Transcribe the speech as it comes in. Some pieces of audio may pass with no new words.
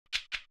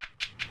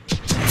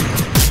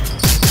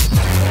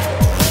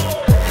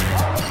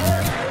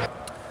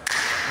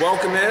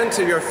Welcome in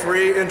to your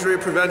free injury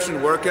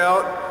prevention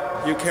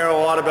workout. You care a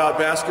lot about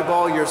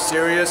basketball, you're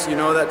serious, you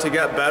know that to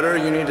get better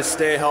you need to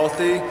stay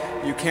healthy,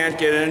 you can't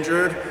get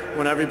injured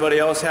when everybody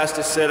else has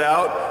to sit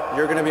out.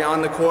 You're going to be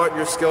on the court,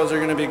 your skills are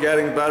going to be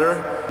getting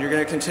better, you're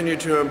going to continue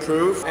to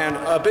improve. And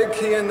a big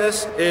key in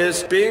this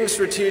is being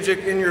strategic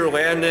in your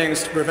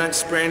landings to prevent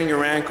spraining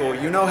your ankle.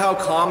 You know how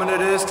common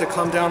it is to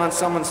come down on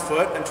someone's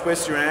foot and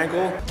twist your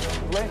ankle?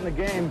 Late in the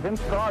game,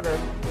 Vince Carter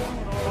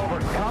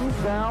comes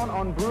down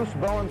on Bruce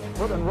Bowen's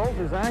foot and rolls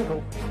his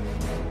ankle.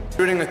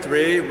 Shooting a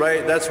three,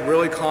 right, that's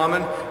really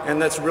common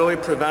and that's really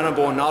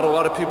preventable. Not a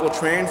lot of people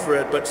train for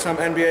it, but some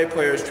NBA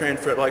players train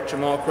for it, like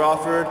Jamal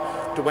Crawford,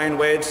 Dwayne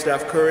Wade,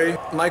 Steph Curry,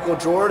 Michael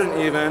Jordan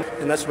even,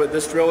 and that's what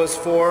this drill is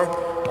for.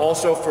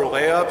 Also for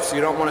layups,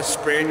 you don't want to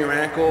sprain your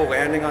ankle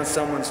landing on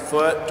someone's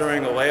foot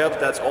during a layup,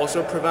 that's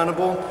also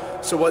preventable.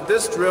 So what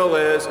this drill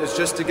is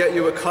just to get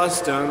you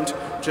accustomed,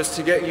 just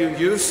to get you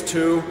used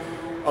to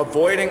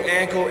avoiding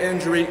ankle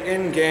injury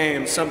in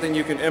games, something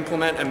you can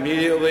implement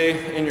immediately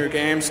in your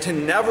games, to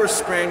never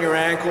sprain your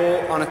ankle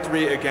on a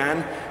three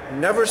again,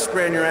 never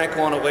sprain your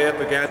ankle on a layup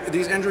again.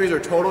 These injuries are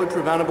totally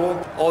preventable.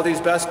 All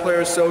these best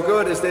players so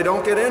good is they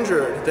don't get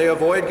injured. They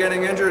avoid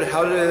getting injured.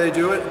 How do they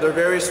do it? They're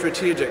very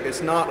strategic.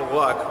 It's not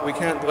luck. We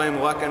can't blame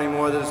luck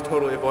anymore. This is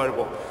totally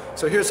avoidable.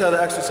 So here's how the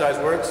exercise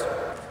works.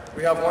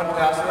 We have one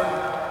passer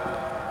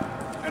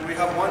and we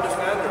have one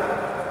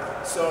defender.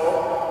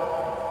 So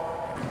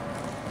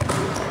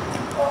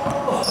the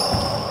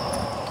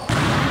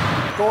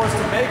goal is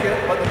to make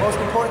it, but the most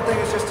important thing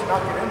is just to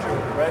not get injured,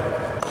 right?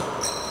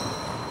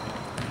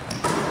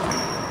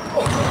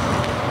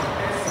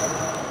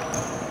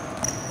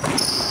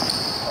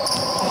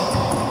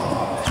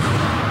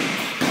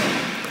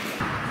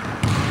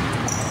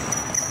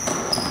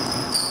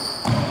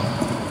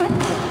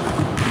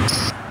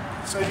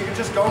 So you can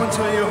just go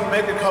until you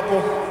make a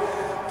couple.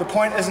 The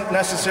point isn't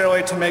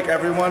necessarily to make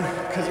everyone,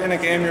 because in a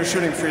game you're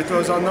shooting free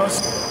throws on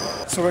those.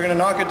 So we're going to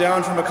knock it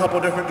down from a couple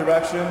different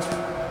directions.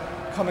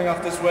 Coming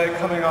off this way,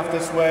 coming off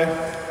this way.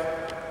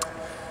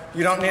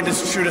 You don't need to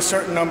shoot a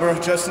certain number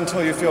just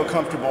until you feel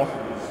comfortable.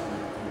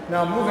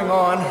 Now moving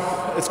on,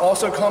 it's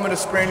also common to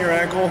sprain your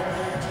ankle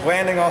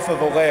landing off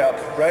of a layup,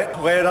 right?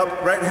 Lay it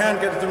up, right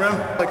hand, get to the rim,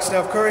 like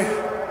Steph Curry.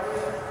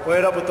 Lay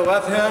it up with the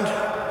left hand,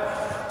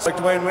 like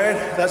Dwayne Wade.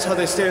 That's how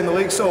they stay in the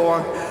league so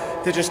long.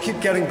 They just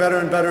keep getting better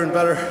and better and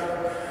better.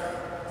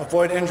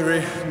 Avoid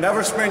injury.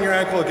 Never sprain your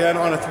ankle again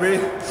on a three.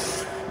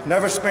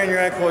 Never sprain your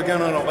ankle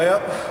again on a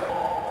layup.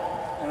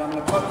 And I'm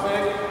going to pump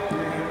fake. You're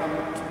going to come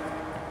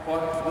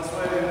this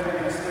way, and you're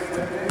going to stick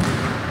with me.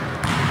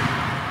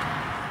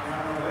 And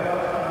I'm going to lay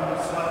up, and I'm going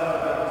to slide out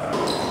of that.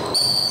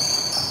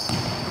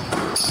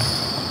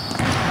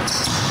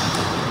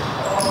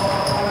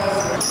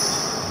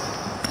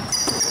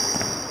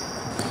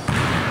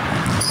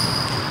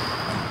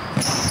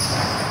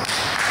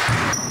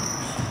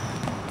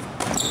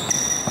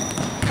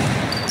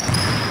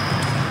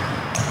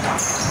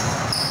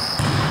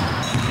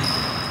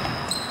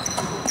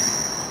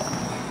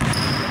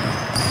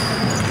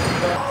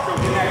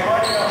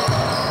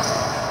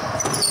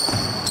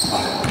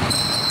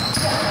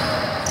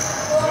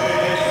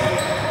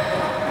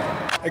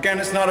 Again,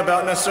 it's not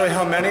about necessarily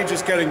how many,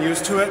 just getting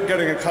used to it,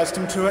 getting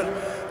accustomed to it,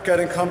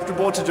 getting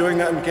comfortable to doing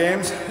that in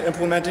games,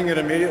 implementing it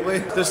immediately.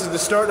 This is the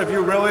start of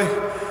you really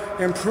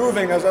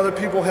improving as other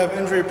people have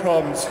injury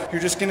problems. You're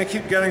just going to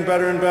keep getting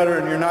better and better,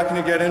 and you're not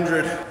going to get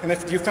injured. And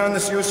if you found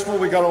this useful,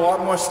 we got a lot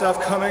more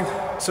stuff coming,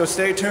 so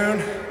stay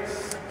tuned.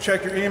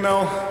 Check your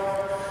email.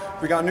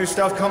 We got new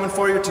stuff coming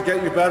for you to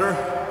get you better,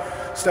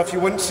 stuff you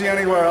wouldn't see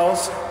anywhere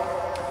else,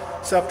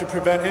 stuff to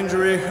prevent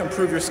injury,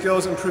 improve your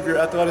skills, improve your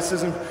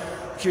athleticism,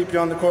 keep you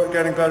on the court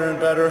getting better and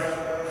better.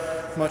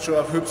 Much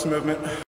love, Hoops Movement.